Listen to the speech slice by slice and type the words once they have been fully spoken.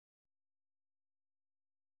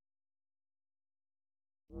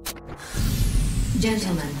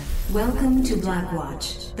Gentlemen, welcome to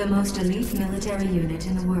Blackwatch, the most elite military unit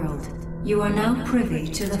in the world. You are now privy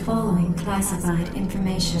to the following classified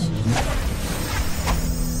information.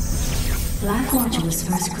 Blackwatch was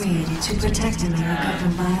first created to protect America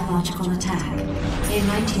from biological attack. In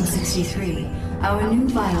 1963, our new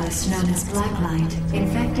virus known as Blacklight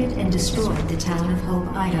infected and destroyed the town of Hope,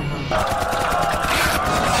 Idaho.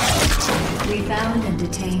 We found and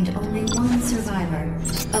detained only one survivor,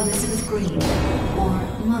 Elizabeth Green, or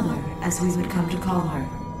Mother, as we would come to call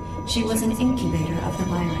her. She was an incubator of the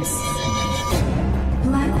virus.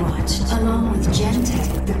 Blackwatch, along with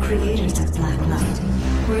Gentek, the creators of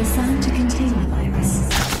Blacklight, were assigned to contain the virus,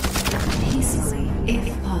 peacefully,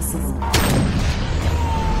 if possible.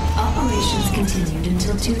 Operations continued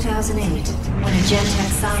until 2008, when a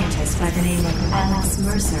Gentek scientist by the name of Alex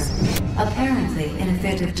Mercer, apparently in a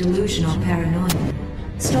fit of delusional paranoia,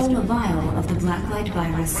 stole a vial of the Blacklight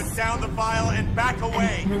virus. Put down the vial and back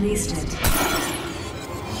away! And released it.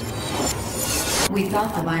 We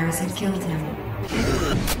thought the virus had killed him.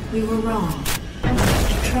 We were wrong.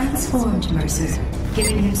 It transformed Mercer,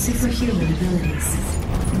 giving him superhuman abilities.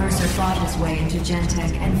 Mercer fought his way into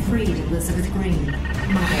Gentek and freed Elizabeth Green,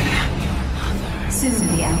 Mother. Soon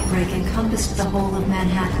the outbreak encompassed the whole of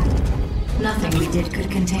Manhattan. Nothing we did could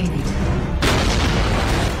contain it.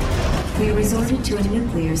 We resorted to a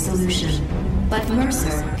nuclear solution, but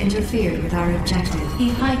Mercer interfered with our objective. He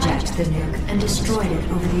hijacked the nuke and destroyed it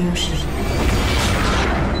over the ocean.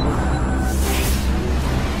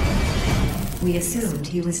 We assumed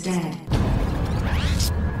he was dead.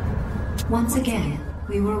 Once again,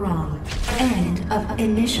 we were wrong. End of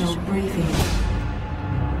initial briefing.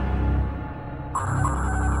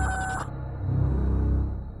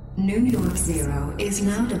 New York Zero is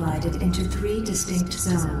now divided into 3 distinct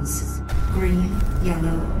zones: green,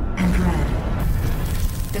 yellow, and red.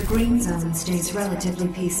 The green zone stays relatively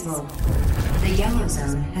peaceful. The yellow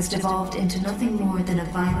zone has devolved into nothing more than a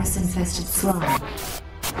virus-infested slum.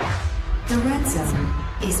 The red zone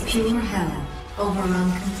is pure hell,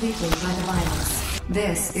 overrun completely by the virus.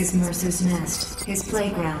 This is Mercer's nest, his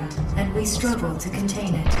playground, and we struggle to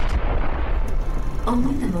contain it.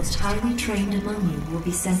 Only the most highly trained among you will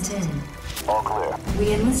be sent in. All clear.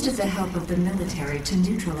 We enlisted the help of the military to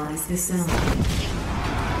neutralize this zone.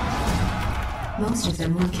 Most of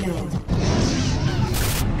them were killed.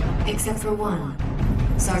 Except for one,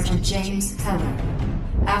 Sergeant James Heller.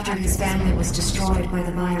 After his family was destroyed by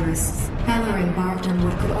the virus, Heller embarked on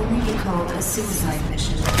what could only be called a suicide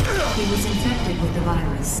mission. He was infected with the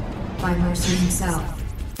virus by Mercer himself.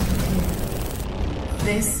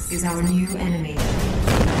 This is our new enemy.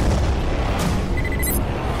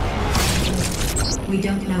 We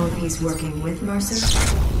don't know if he's working with Mercer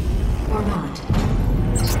or not.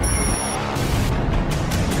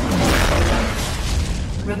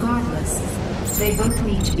 Regardless, they both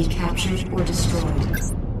need to be captured or destroyed.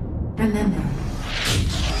 Remember,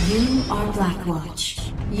 you are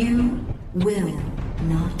Blackwatch. You will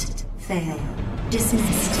not fail.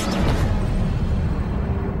 Dismissed.